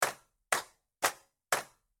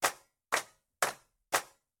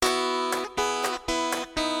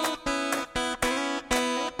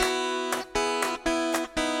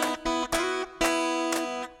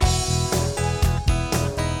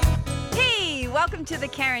Welcome to the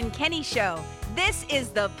Karen Kenny Show. This is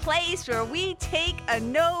the place where we take a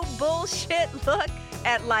no bullshit look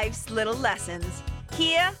at life's little lessons.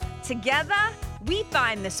 Here, together, we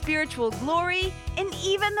find the spiritual glory in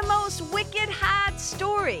even the most wicked hard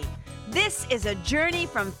story. This is a journey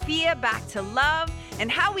from fear back to love and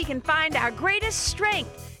how we can find our greatest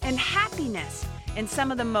strength and happiness in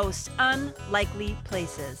some of the most unlikely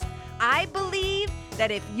places. I believe that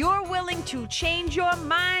if you're willing to change your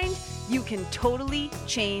mind, you can totally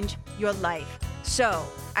change your life. So,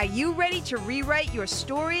 are you ready to rewrite your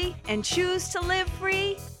story and choose to live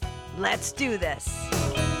free? Let's do this.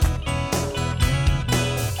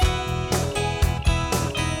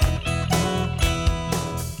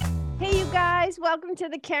 Hey, you guys, welcome to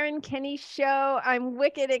the Karen Kenny Show. I'm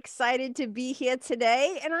wicked excited to be here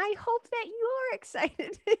today, and I hope that you're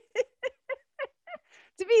excited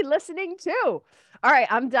to be listening too. All right,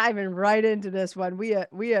 I'm diving right into this one. We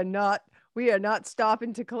are not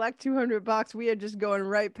stopping to collect $200. We are just going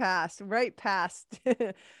right past.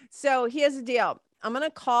 So here's the deal. I'm going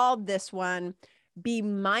to call this one, be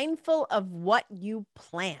mindful of what you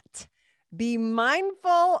plant. Be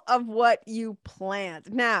mindful of what you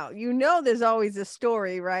plant. Now, you know, there's always a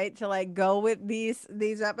story, right? To like go with these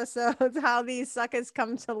episodes, how these suckers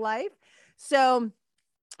come to life. So,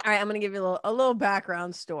 all right, I'm going to give you a little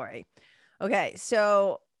background story. Okay,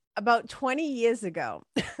 so about 20 years ago,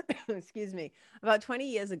 excuse me, about 20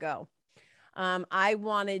 years ago, I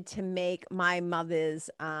wanted to make my mother's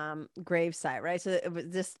gravesite, right? So it was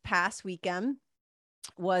this past weekend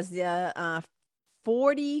was the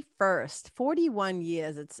 41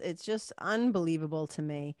 years. It's just unbelievable to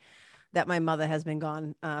me that my mother has been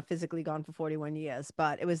gone, physically gone for 41 years,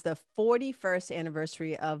 but it was the 41st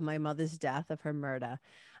anniversary of my mother's death, of her murder.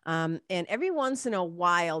 And every once in a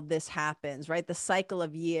while, this happens, right? The cycle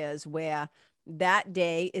of years where that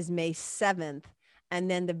day is May 7th. And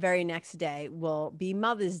then the very next day will be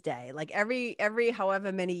Mother's Day. Like every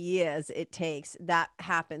however many years it takes, that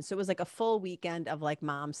happens. So it was like a full weekend of like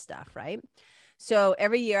mom stuff, right? So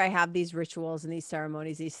every year I have these rituals and these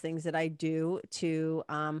ceremonies, these things that I do to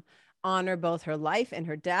honor both her life and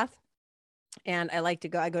her death. And I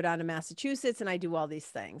go down to Massachusetts and I do all these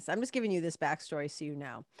things. I'm just giving you this backstory so you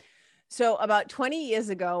know. So about 20 years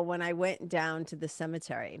ago, when I went down to the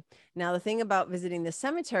cemetery, now the thing about visiting the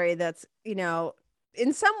cemetery that's, you know,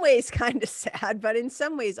 in some ways kind of sad, but in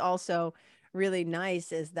some ways also really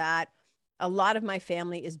nice, is that a lot of my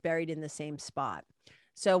family is buried in the same spot.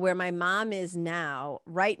 So where my mom is now,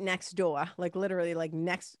 right next door, like literally like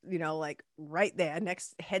next, you know, like right there,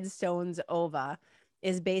 next headstones over,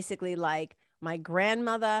 is basically like my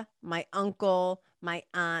grandmother, my uncle, my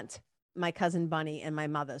aunt, my cousin Bunny, and my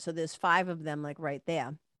mother. So there's 5 of them like right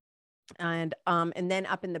there. And then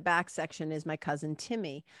up in the back section is my cousin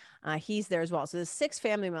Timmy. He's there as well. So there's 6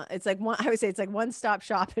 family members. It's like I would say it's like one-stop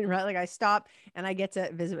shopping, right? Like I stop and I get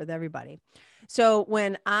to visit with everybody. So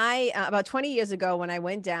when about 20 years ago, when I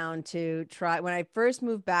went down when I first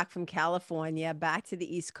moved back from California back to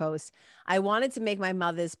the East Coast, I wanted to make my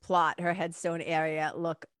mother's plot, her headstone area,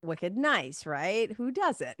 look wicked nice, right? Who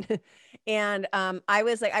doesn't? And I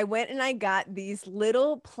was like, I went and I got these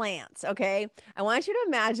little plants. Okay. I want you to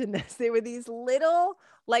imagine this. They were these little,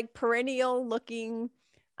 like perennial looking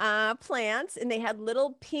plants, and they had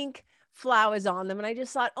little pink flowers on them. And I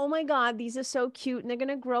just thought, oh my God, these are so cute. And they're going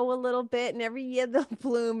to grow a little bit and every year they'll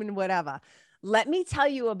bloom and whatever. Let me tell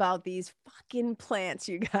you about these fucking plants,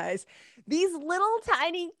 you guys. These little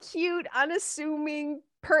tiny, cute, unassuming,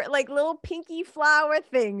 like little pinky flower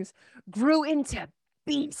things grew into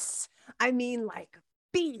beasts. I mean, like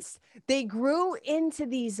beasts. They grew into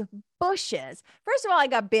these bushes. First of all, I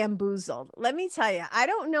got bamboozled. Let me tell you, I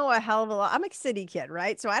don't know a hell of a lot. I'm a city kid,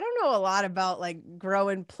 right? So I don't know a lot about like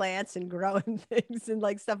growing plants and growing things and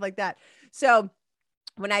like stuff like that. So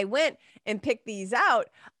when I went and picked these out,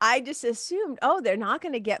 I just assumed, oh, they're not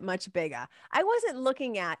going to get much bigger. I wasn't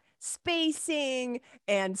looking at spacing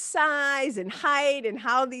and size and height and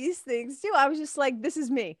how these things do. I was just like, this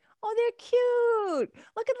is me. Oh, they're cute.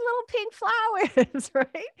 Look at the little pink flowers,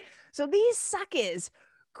 right? So these suckers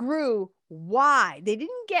grew wide. They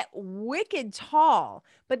didn't get wicked tall,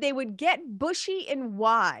 but they would get bushy and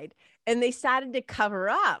wide. And they started to cover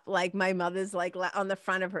up, like my mother's, like on the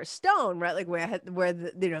front of her stone, right? Like where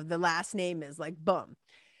the, you know, the last name is, like, boom.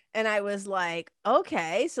 And I was like,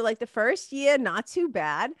 okay. So like the first year, not too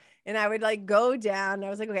bad. And I would like go down. And I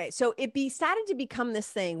was like, okay. So started to become this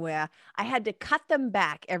thing where I had to cut them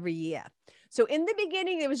back every year. So in the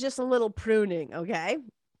beginning, it was just a little pruning. Okay.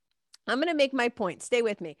 I'm going to make my point. Stay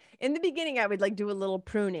with me. In the beginning, I would like do a little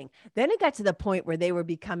pruning. Then it got to the point where they were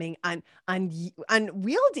becoming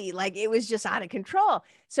unwieldy. Like it was just out of control.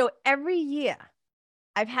 So every year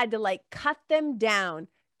I've had to like cut them down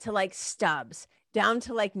to like stubs, down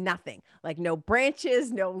to like nothing, like no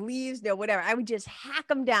branches, no leaves, no whatever. I would just hack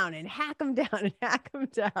them down and hack them down and hack them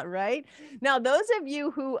down. Right now, those of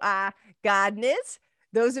you who are gardeners,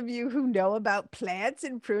 those of you who know about plants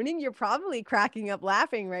and pruning, you're probably cracking up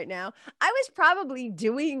laughing right now. I was probably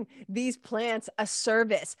doing these plants a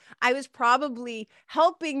service. I was probably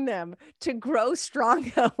helping them to grow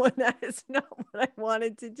stronger when that is not what I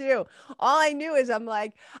wanted to do. All I knew is I'm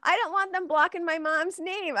like, I don't want them blocking my mom's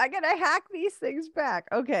name. I got to hack these things back.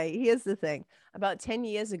 Okay, here's the thing. About 10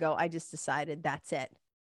 years ago, I just decided that's it.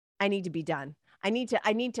 I need to be done. I need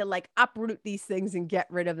to like uproot these things and get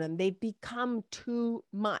rid of them. They've become too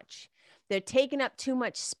much. They're taking up too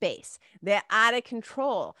much space. They're out of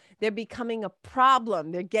control. They're becoming a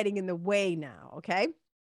problem. They're getting in the way now. Okay.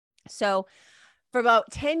 So for about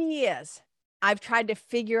 10 years, I've tried to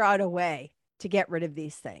figure out a way to get rid of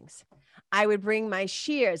these things. I would bring my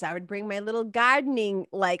shears. I would bring my little gardening,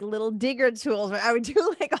 like little digger tools. I would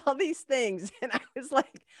do like all these things. And I was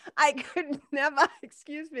like, I could never,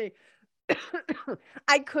 excuse me,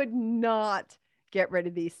 I could not get rid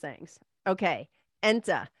of these things. Okay.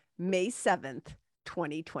 Enter May 7th,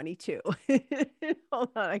 2022. Hold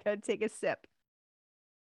on. I got to take a sip.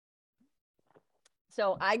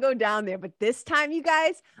 So I go down there, but this time, you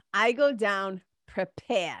guys, I go down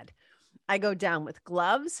prepared. I go down with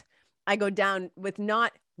gloves. I go down with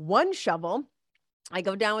not one shovel. I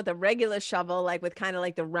go down with a regular shovel, like with kind of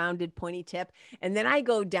like the rounded pointy tip. And then I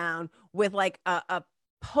go down with like a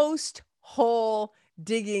post hole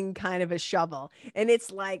digging kind of a shovel. And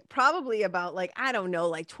it's like probably about like, I don't know,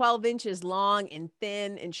 like 12 inches long and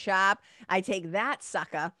thin and sharp. I take that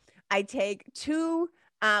sucker. I take two,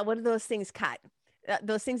 what are those things cut?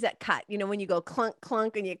 Those things that cut, you know, when you go clunk,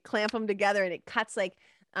 clunk and you clamp them together and it cuts like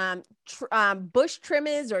bush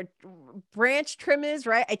trimmers or branch trimmers,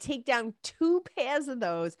 right? I take down 2 pairs of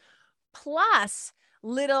those plus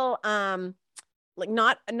little like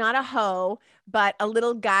not a hoe, but a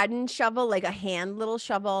little garden shovel, like a hand little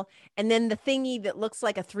shovel, and then the thingy that looks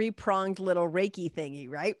like a 3-pronged little reiki thingy,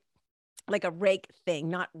 right? Like a rake thing,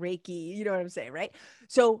 not reiki, you know what I'm saying, right?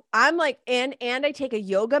 So I'm like, and I take a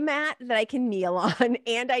yoga mat that I can kneel on,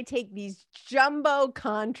 and I take these jumbo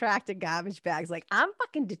contracted garbage bags. Like I'm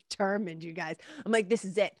fucking determined, you guys. I'm like, this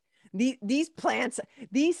is it. These plants,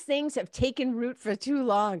 these things have taken root for too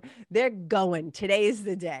long. They're going. Today is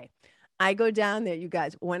the day. I go down there, you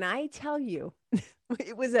guys. When I tell you,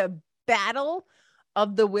 it was a battle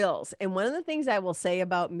of the wills. And one of the things I will say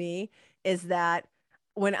about me is that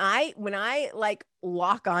when I like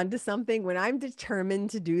lock onto something, when I'm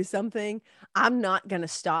determined to do something, I'm not going to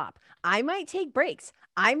stop. I might take breaks.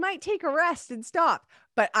 I might take a rest and stop,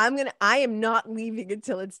 but I am not leaving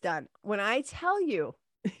until it's done. When I tell you,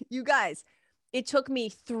 you guys, it took me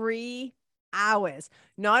 3 hours.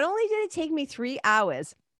 Not only did it take me 3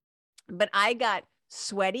 hours, but I got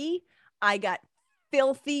sweaty. I got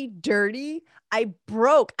filthy, dirty. I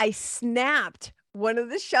snapped one of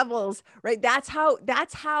the shovels, right? That's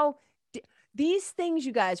how these things,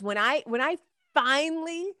 you guys, when I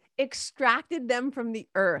finally extracted them from the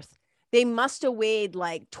earth, they must have weighed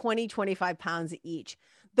like 25 pounds each.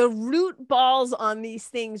 The root balls on these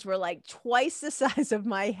things were like twice the size of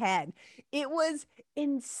my head. It was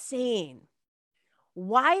insane.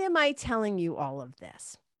 Why am I telling you all of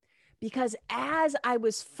this? Because as I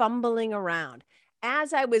was fumbling around,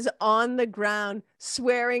 as I was on the ground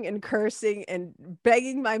swearing and cursing and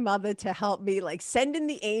begging my mother to help me, like send in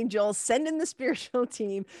the angels, send in the spiritual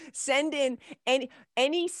team, send in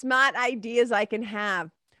any smart ideas I can have,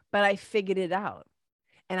 but I figured it out.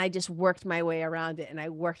 And I just worked my way around it, and I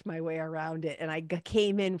worked my way around it, and I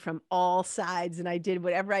came in from all sides, and I did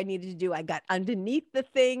whatever I needed to do. I got underneath the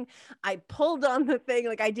thing, I pulled on the thing,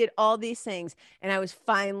 like I did all these things, and I was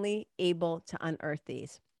finally able to unearth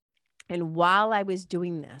these. And while I was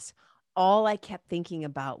doing this, all I kept thinking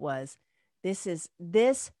about was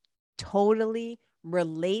this totally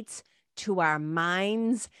relates to our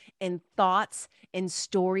minds and thoughts and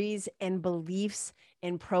stories and beliefs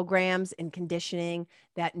and programs and conditioning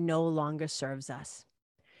that no longer serves us.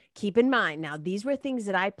 Keep in mind, now, these were things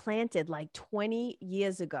that I planted like 20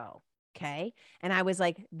 years ago. Okay. And I was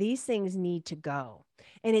like, these things need to go.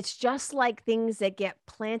 And it's just like things that get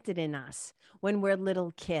planted in us when we're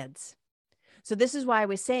little kids. So, this is why I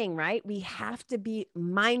was saying, right? We have to be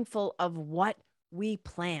mindful of what we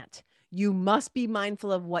plant. You must be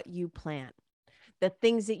mindful of what you plant. the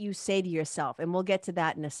things that you say to yourself. And we'll get to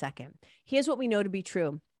that in a second. Here's what we know to be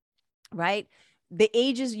true, right? The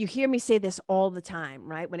ages, you hear me say this all the time,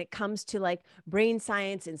 right? When it comes to like brain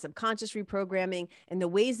science and subconscious reprogramming and the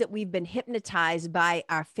ways that we've been hypnotized by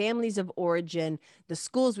our families of origin, the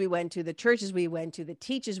schools we went to, the churches we went to, the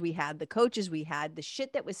teachers we had, the coaches we had, the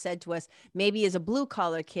shit that was said to us, maybe as a blue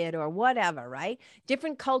collar kid or whatever, right?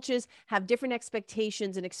 Different cultures have different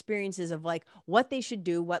expectations and experiences of like what they should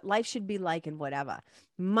do, what life should be like, and whatever.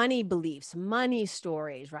 Money beliefs, money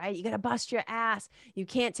stories, right? You got to bust your ass. You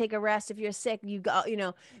can't take a rest if you're sick. You go,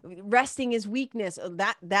 resting is weakness.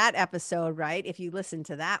 That episode, right? If you listen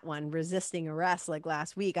to that one, resisting arrest, like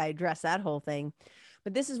last week, I addressed that whole thing.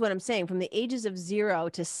 But this is what I'm saying: from the ages of 0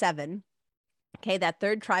 to 7, okay, that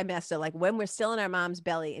third trimester, like when we're still in our mom's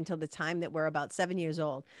belly until the time that we're about 7 years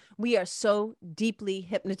old, we are so deeply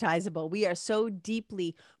hypnotizable. We are so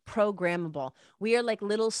deeply programmable. We are like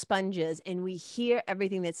little sponges, and we hear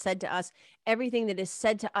everything that's said to us, everything that is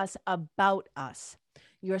said to us about us.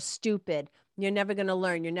 You're stupid. You're never going to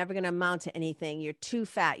learn. You're never going to amount to anything. You're too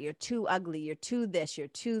fat. You're too ugly. You're too this. You're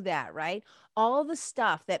too that, right? All the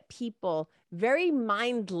stuff that people very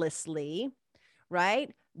mindlessly,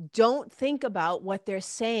 right, don't think about what they're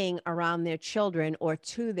saying around their children or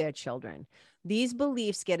to their children. These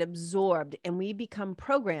beliefs get absorbed and we become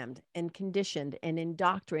programmed and conditioned and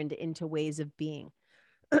indoctrined into ways of being.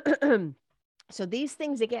 So these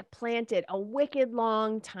things that get planted a wicked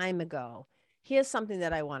long time ago. Here's something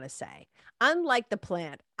that I want to say. Unlike the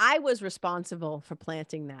plant, I was responsible for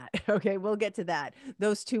planting that. Okay, we'll get to that.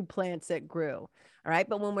 Those 2 plants that grew. All right.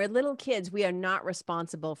 But when we're little kids, we are not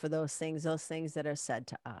responsible for those things that are said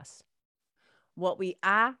to us. What we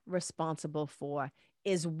are responsible for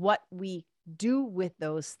is what we do with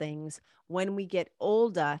those things when we get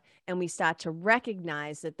older and we start to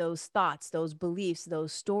recognize that those thoughts, those beliefs,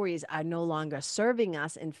 those stories are no longer serving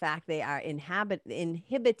us. In fact, they are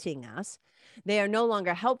inhibiting us. They are no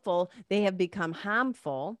longer helpful. They have become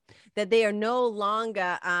harmful. That they are no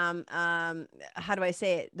longer, how do I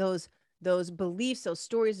say it? Those beliefs, those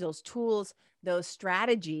stories, those tools, those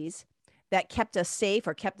strategies that kept us safe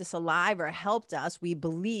or kept us alive or helped us, we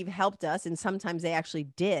believe helped us, and sometimes they actually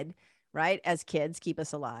did, right, as kids, keep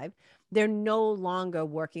us alive. They're no longer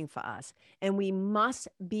working for us. And we must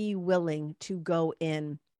be willing to go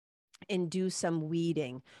in and do some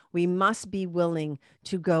weeding. We must be willing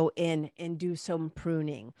to go in and do some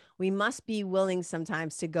pruning. We must be willing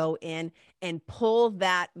sometimes to go in and pull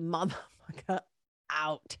that motherfucker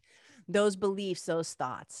out, those beliefs, those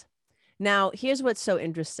thoughts. Now, here's what's so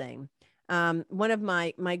interesting. One of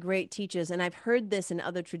my great teachers, and I've heard this in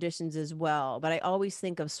other traditions as well, but I always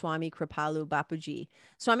think of Swami Kripalu Bapuji.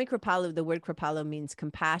 Swami Kripalu, the word Kripalu means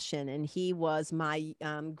compassion, and he was my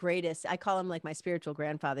greatest, I call him like my spiritual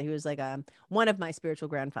grandfather. He was like one of my spiritual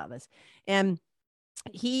grandfathers. And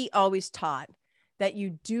he always taught that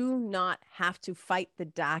you do not have to fight the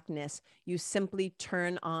darkness. You simply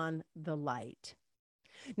turn on the light.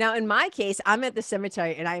 Now, in my case, I'm at the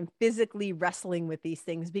cemetery and I'm physically wrestling with these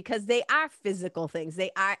things because they are physical things.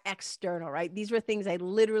 They are external, right? These were things I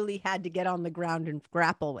literally had to get on the ground and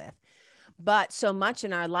grapple with. But so much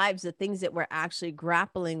in our lives, the things that we're actually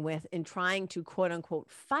grappling with and trying to quote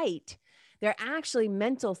unquote fight, they're actually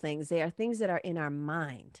mental things. They are things that are in our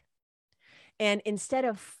mind. And instead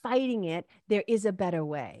of fighting it, there is a better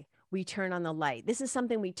way. We turn on the light. This is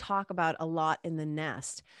something we talk about a lot in the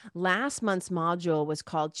nest. Last month's module was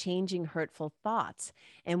called Changing Hurtful Thoughts.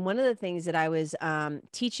 And one of the things that I was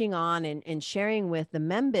teaching on and sharing with the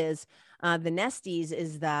members, the nesties,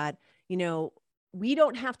 is that, we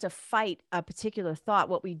don't have to fight a particular thought.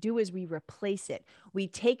 What we do is we replace it. We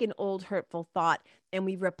take an old hurtful thought and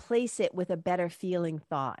we replace it with a better feeling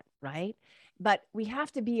thought, right? But we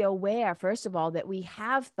have to be aware, first of all, that we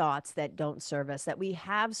have thoughts that don't serve us, that we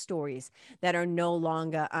have stories that are no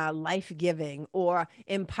longer life-giving or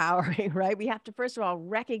empowering, right? We have to, first of all,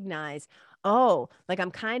 recognize, oh, like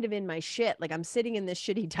I'm kind of in my shit, like I'm sitting in this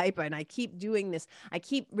shitty diaper and I keep doing this. I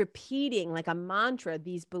keep repeating like a mantra,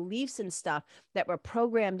 these beliefs and stuff that were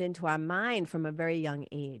programmed into our mind from a very young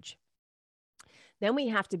age. Then we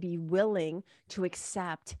have to be willing to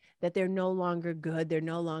accept that they're no longer good, they're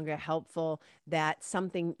no longer helpful, that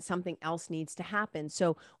something else needs to happen.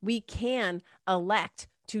 So we can elect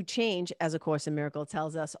to change, as A Course in Miracles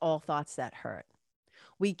tells us, all thoughts that hurt.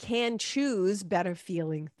 We can choose better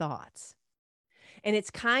feeling thoughts. And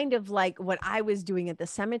it's kind of like what I was doing at the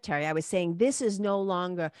cemetery. I was saying, this is no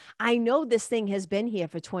longer, I know this thing has been here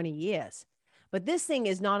for 20 years, but this thing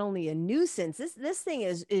is not only a nuisance, this thing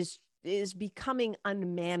is becoming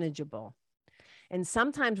unmanageable. And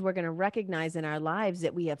sometimes we're going to recognize in our lives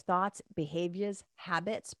that we have thoughts, behaviors,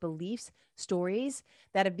 habits, beliefs, stories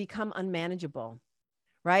that have become unmanageable.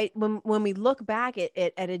 Right. When we look back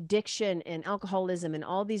at addiction and alcoholism and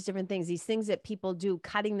all these different things, these things that people do,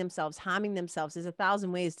 cutting themselves, harming themselves, there's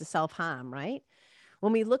 1,000 ways to self-harm, right?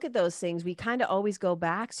 When we look at those things, we kind of always go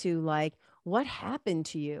back to like, what happened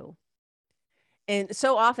to you? And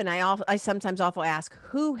so often I sometimes also ask,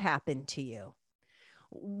 who happened to you?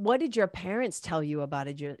 What did your parents tell you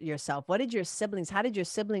about yourself? What did your siblings, how did your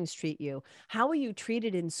siblings treat you? How were you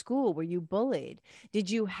treated in school? Were you bullied? Did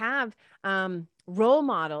you have role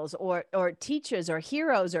models or teachers or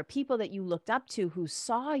heroes or people that you looked up to who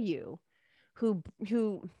saw you,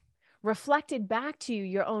 who reflected back to you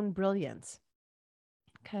your own brilliance?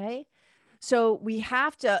 Okay. So we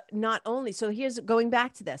have to not only, so here's going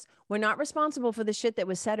back to this. We're not responsible for the shit that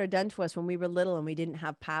was said or done to us when we were little and we didn't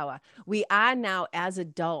have power. We are now, as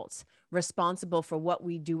adults, responsible for what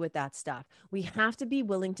we do with that stuff. We have to be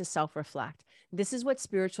willing to self-reflect. This is what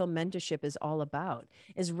spiritual mentorship is all about,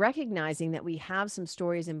 is recognizing that we have some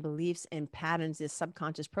stories and beliefs and patterns, this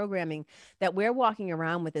subconscious programming that we're walking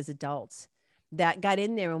around with as adults that got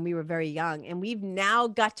in there when we were very young. And we've now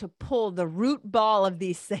got to pull the root ball of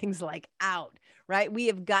these things like out, right? We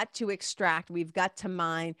have got to extract, we've got to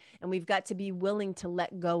mine, and we've got to be willing to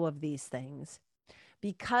let go of these things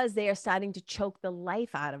because they are starting to choke the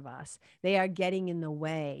life out of us. They are getting in the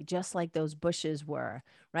way, just like those bushes were,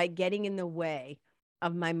 right? Getting in the way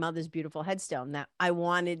of my mother's beautiful headstone that I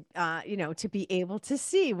wanted, to be able to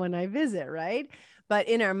see when I visit, right? But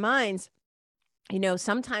in our minds,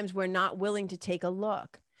 sometimes we're not willing to take a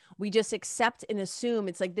look. We just accept and assume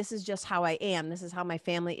it's like, this is just how I am. This is how my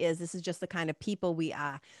family is. This is just the kind of people we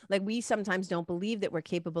are. Like, we sometimes don't believe that we're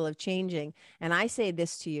capable of changing. And I say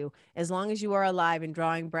this to you, as long as you are alive and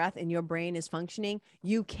drawing breath and your brain is functioning,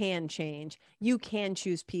 you can change. You can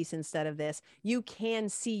choose peace instead of this. You can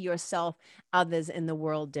see yourself, others, in the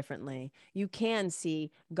world differently. You can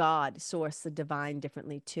see God, source, the divine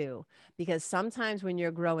differently too. Because sometimes when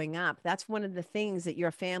you're growing up, that's one of the things that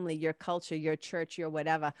your family, your culture, your church, your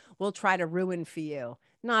whatever will try to ruin for you.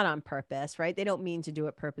 Not on purpose, right? They don't mean to do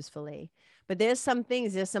it purposefully. But there's some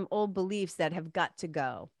old beliefs that have got to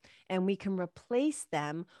go. And we can replace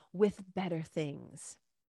them with better things,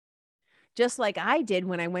 just like I did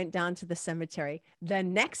when I went down to the cemetery the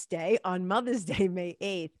next day on Mother's Day, May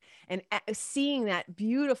 8th, and seeing that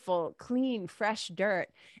beautiful, clean, fresh dirt.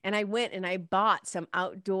 And I went and I bought some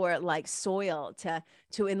outdoor like soil to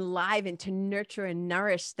enliven, to nurture and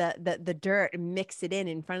nourish the dirt and mix it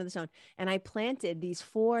in front of the stone. And I planted these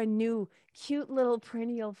 4 new cute little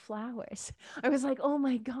perennial flowers. I was like, oh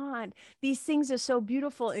my God, these things are so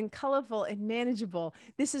beautiful and colorful and manageable.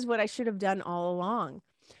 This is what I should have done all along.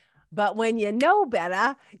 But when you know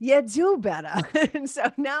better, you do better. And so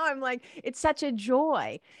now I'm like, it's such a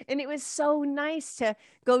joy. And it was so nice to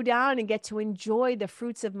go down and get to enjoy the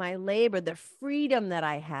fruits of my labor, the freedom that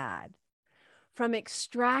I had from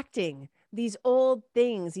extracting these old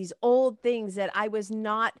things that I was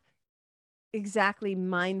not exactly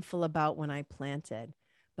mindful about when I planted.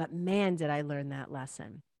 But man, did I learn that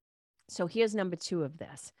lesson. So here's number 2 of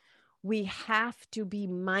this. We have to be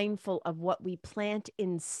mindful of what we plant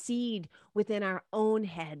in seed within our own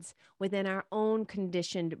heads, within our own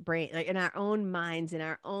conditioned brain, like in our own minds, in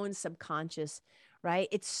our own subconscious, right?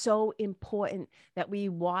 It's so important that we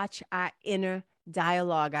watch our inner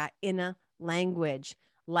dialogue, our inner language,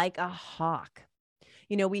 like a hawk.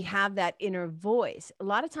 We have that inner voice. A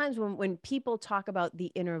lot of times when people talk about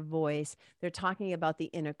the inner voice, they're talking about the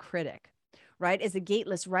inner critic, right? As a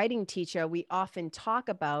gateless writing teacher, we often talk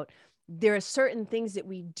about there are certain things that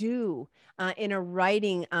we do in a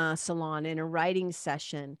writing salon, in a writing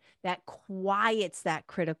session that quiets that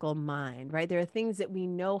critical mind, right? There are things that we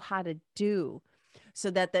know how to do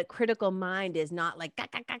so that the critical mind is not like, gah,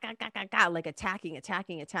 gah, gah, gah, gah, gah, gah, like attacking,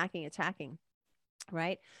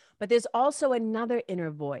 right? But there's also another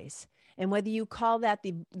inner voice. And whether you call that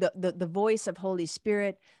the voice of Holy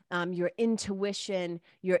Spirit, your intuition,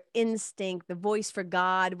 your instinct, the voice for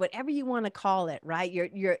God, whatever you want to call it, right?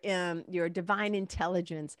 Your divine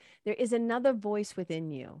intelligence. There is another voice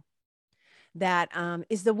within you that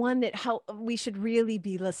is the one that we should really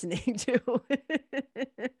be listening to.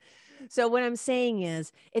 So what I'm saying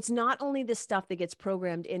is, it's not only the stuff that gets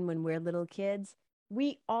programmed in when we're little kids.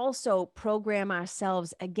 We also program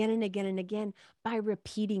ourselves again and again and again by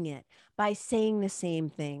repeating it, by saying the same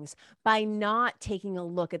things, by not taking a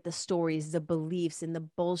look at the stories, the beliefs, and the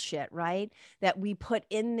bullshit, right? That we put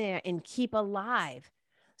in there and keep alive.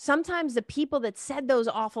 Sometimes the people that said those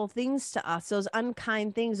awful things to us, those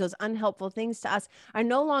unkind things, those unhelpful things to us, are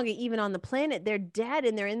no longer even on the planet. They're dead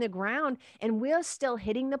and they're in the ground, and we're still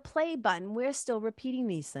hitting the play button. We're still repeating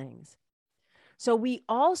these things. So we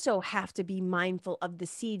also have to be mindful of the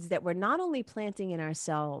seeds that we're not only planting in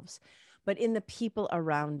ourselves, but in the people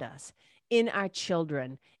around us, in our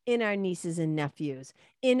children, in our nieces and nephews,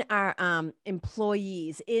 in our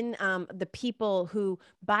employees, in the people who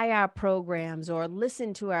buy our programs or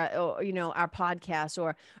listen to our, or, our podcasts,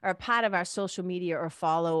 or are part of our social media, or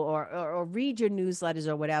follow, or read your newsletters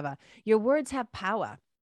or whatever. Your words have power.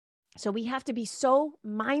 So we have to be so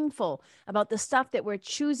mindful about the stuff that we're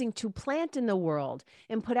choosing to plant in the world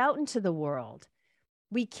and put out into the world.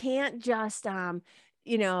 We can't just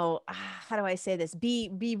how do I say this? Be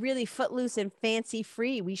really footloose and fancy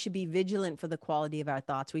free. We should be vigilant for the quality of our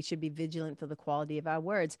thoughts. We should be vigilant for the quality of our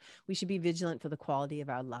words. We should be vigilant for the quality of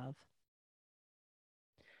our love.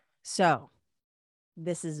 So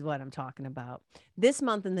this is what I'm talking about. This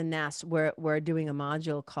month in the Nest, we're doing a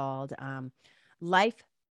module called life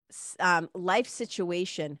life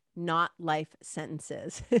situation, not life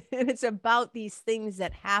sentences. And it's about these things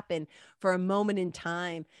that happen for a moment in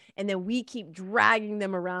time, and then we keep dragging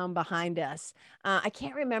them around behind us. I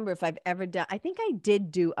can't remember if I've ever done, I think I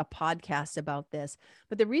did do a podcast about this,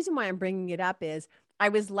 but the reason why I'm bringing it up is I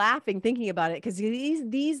was laughing thinking about it, because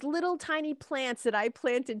these little tiny plants that I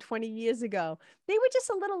planted 20 years ago, they were just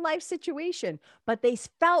a little life situation, but they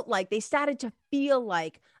felt like, they started to feel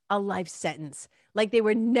like a life sentence, like they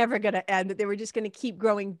were never going to end, that they were just going to keep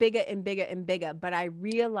growing bigger and bigger and bigger. But I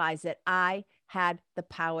realized that I had the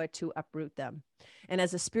power to uproot them. And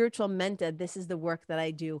as a spiritual mentor, this is the work that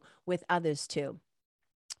I do with others too.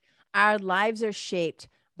 Our lives are shaped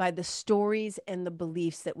by the stories and the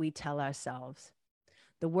beliefs that we tell ourselves.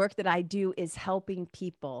 The work that I do is helping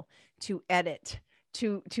people to edit,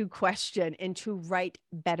 to question, and to write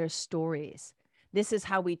better stories. This is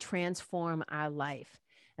how we transform our life.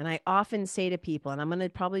 And I often say to people, and I'm going to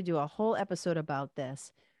probably do a whole episode about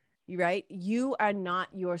this, right? You are not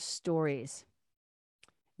your stories.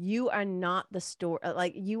 You are not the story.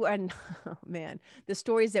 Like you are, not, oh man, the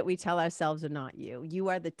stories that we tell ourselves are not you. You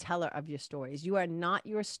are the teller of your stories. You are not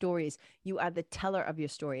your stories. You are the teller of your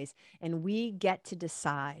stories. And we get to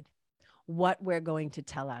decide what we're going to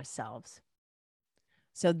tell ourselves.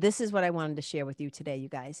 So this is what I wanted to share with you today, you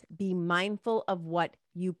guys. Be mindful of what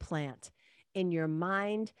you plant in your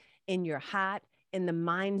mind, in your heart, in the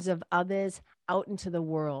minds of others, out into the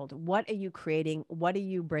world. What are you creating? What are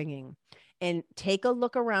you bringing? And take a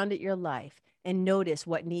look around at your life and notice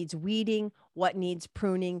what needs weeding, what needs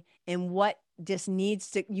pruning, and what just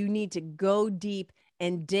you need to go deep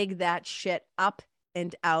and dig that shit up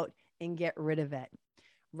and out and get rid of it.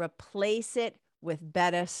 Replace it with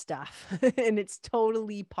better stuff. And it's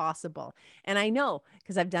totally possible. And I know,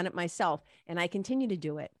 because I've done it myself, and I continue to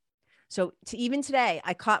do it. So even today,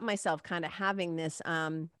 I caught myself kind of having this,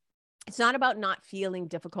 it's not about not feeling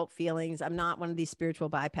difficult feelings. I'm not one of these spiritual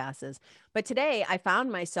bypasses. But today I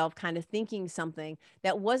found myself kind of thinking something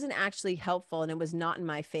that wasn't actually helpful, and it was not in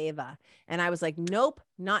my favor. And I was like, nope,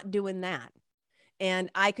 not doing that.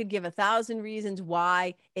 And I could give 1,000 reasons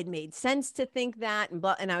why it made sense to think that.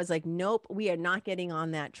 And I was like, nope, we are not getting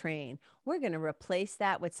on that train. We're going to replace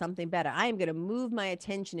that with something better. I am going to move my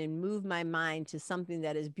attention and move my mind to something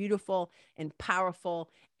that is beautiful and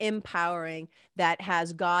powerful, empowering, that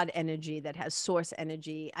has God energy, that has source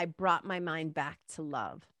energy. I brought my mind back to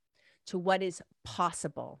love, to what is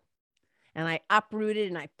possible. And I uprooted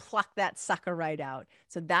and I plucked that sucker right out.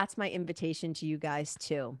 So that's my invitation to you guys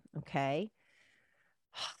too. Okay.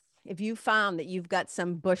 If you found that you've got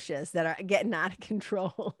some bushes that are getting out of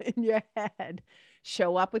control in your head,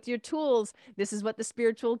 show up with your tools. This is what the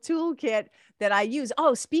spiritual toolkit that I use.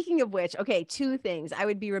 Oh, speaking of which, okay, 2 things. I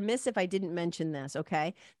would be remiss if I didn't mention this,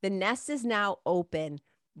 okay? The Nest is now open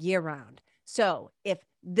year round. So if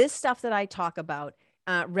this stuff that I talk about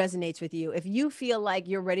resonates with you, if you feel like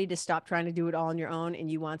you're ready to stop trying to do it all on your own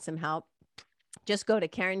and you want some help, just go to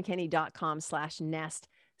KarenKenney.com/nest,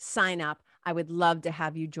 sign up. I would love to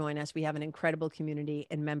have you join us. We have an incredible community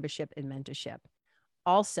and membership and mentorship.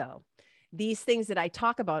 Also, these things that I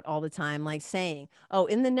talk about all the time, like saying, oh,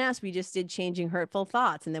 in the Nest, we just did changing hurtful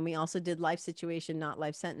thoughts. And then we also did life situation, not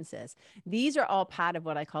life sentences. These are all part of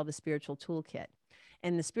what I call the spiritual toolkit.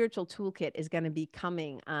 And the spiritual toolkit is going to be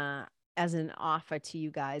coming as an offer to you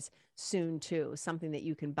guys soon too, something that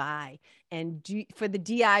you can buy and do for the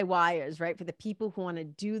DIYers, right? For the people who want to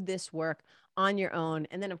do this work on your own.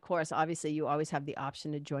 And then of course, obviously you always have the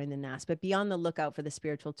option to join the Nest, but be on the lookout for the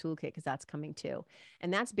spiritual toolkit, because that's coming too.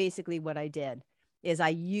 And that's basically what I did, is I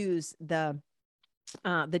use the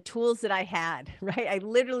the tools that I had, right? I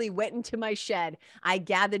literally went into my shed, I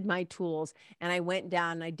gathered my tools, and I went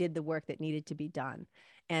down and I did the work that needed to be done.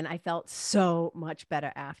 And I felt so much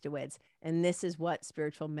better afterwards. And this is what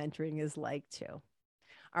spiritual mentoring is like too.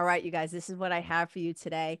 All right, you guys, this is what I have for you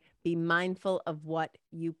today. Be mindful of what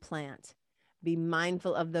you plant. Be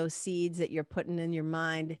mindful of those seeds that you're putting in your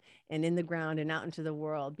mind and in the ground and out into the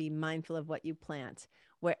world. Be mindful of what you plant.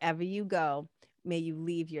 Wherever you go, may you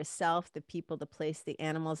leave yourself, the people, the place, the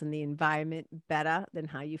animals, and the environment better than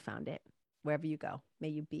how you found it. Wherever you go, may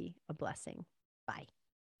you be a blessing. Bye.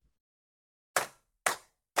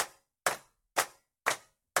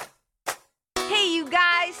 Hey, you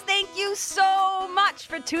guys, thank you so much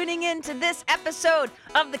for tuning in to this episode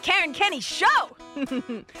of The Karen Kenney Show.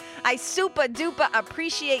 I super duper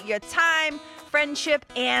appreciate your time, friendship,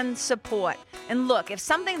 and support. And look, if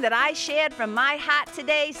something that I shared from my heart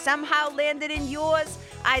today somehow landed in yours,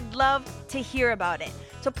 I'd love to hear about it.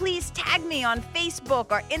 So please tag me on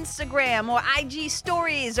Facebook or Instagram or IG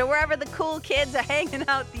stories or wherever the cool kids are hanging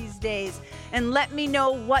out these days, and let me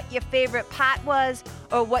know what your favorite part was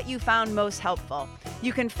or what you found most helpful.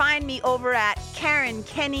 You can find me over at Karen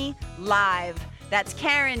Kenney Live. That's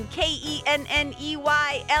Karen, KenneYlive.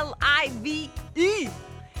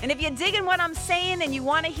 And if you're digging what I'm saying and you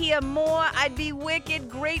want to hear more, I'd be wicked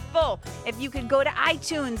grateful if you could go to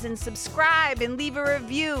iTunes and subscribe and leave a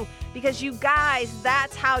review, because you guys,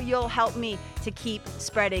 that's how you'll help me to keep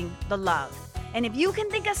spreading the love. And if you can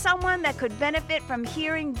think of someone that could benefit from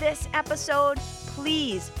hearing this episode,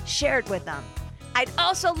 please share it with them. I'd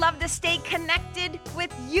also love to stay connected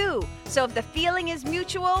with you. So if the feeling is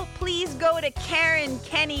mutual, please go to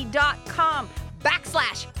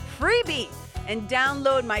KarenKenney.com/freebie and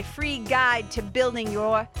download my free guide to building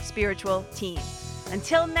your spiritual team.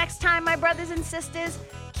 Until next time, my brothers and sisters,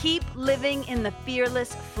 keep living in the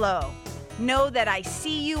fearless flow. Know that I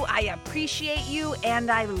see you, I appreciate you,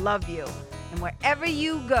 and I love you. And wherever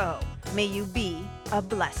you go, may you be a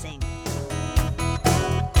blessing.